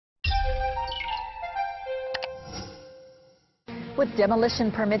With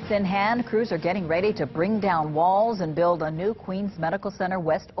demolition permits in hand, crews are getting ready to bring down walls and build a new Queens Medical Center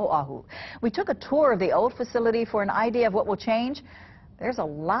West Oahu. We took a tour of the old facility for an idea of what will change. There's a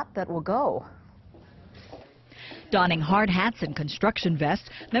lot that will go. Donning hard hats and construction vests,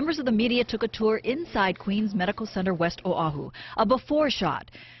 members of the media took a tour inside Queens Medical Center West Oahu, a before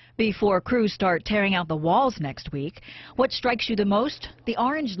shot. Before crews start tearing out the walls next week, what strikes you the most? The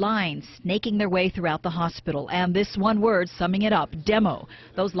orange lines snaking their way throughout the hospital, and this one word summing it up, demo.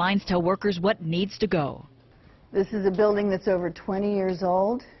 Those lines tell workers what needs to go. This is a building that's over 20 years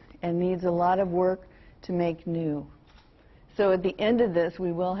old and needs a lot of work to make new. So at the end of this,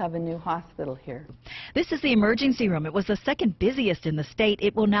 we will have a new hospital here. This is the emergency room. It was the second busiest in the state.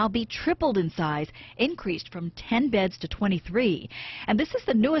 It will now be tripled in size, increased from 10 beds to 23. And this is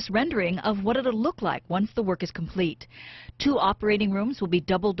the newest rendering of what it'll look like once the work is complete. 2 operating rooms will be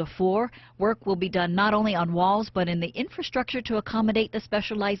doubled to 4. Work will be done not only on walls, but in the infrastructure to accommodate the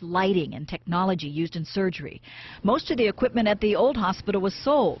specialized lighting and technology used in surgery. Most of the equipment at the old hospital was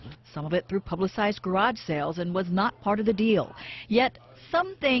sold, some of it through publicized garage sales, and was not part of the deal. Yet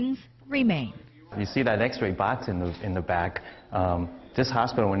some things remain. You see that X-ray box in the back. This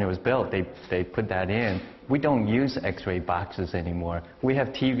hospital, when it was built, they put that in. We don't use X-ray boxes anymore. We have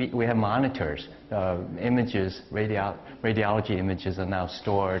TV, we have monitors. Images, radiology images are now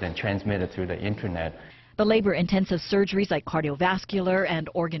stored and transmitted through the internet. The labor-intensive surgeries like cardiovascular and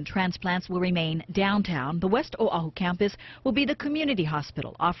organ transplants will remain downtown. The West Oahu campus will be the community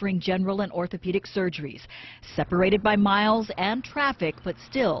hospital, offering general and orthopedic surgeries, separated by miles and traffic, but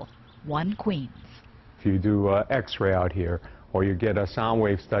still one Queens. If you do X-ray out here, or you get a sound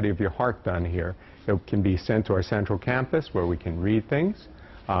wave study of your heart done here, it can be sent to our central campus where we can read things,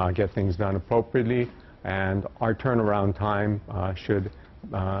 get things done appropriately, and our turnaround time should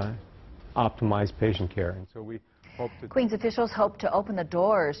optimize patient care. And so we hope to Queens officials hope to open the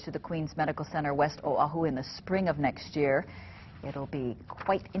doors to the Queens Medical Center West Oahu in the spring of next year. It'll be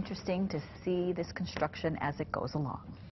quite interesting to see this construction as it goes along.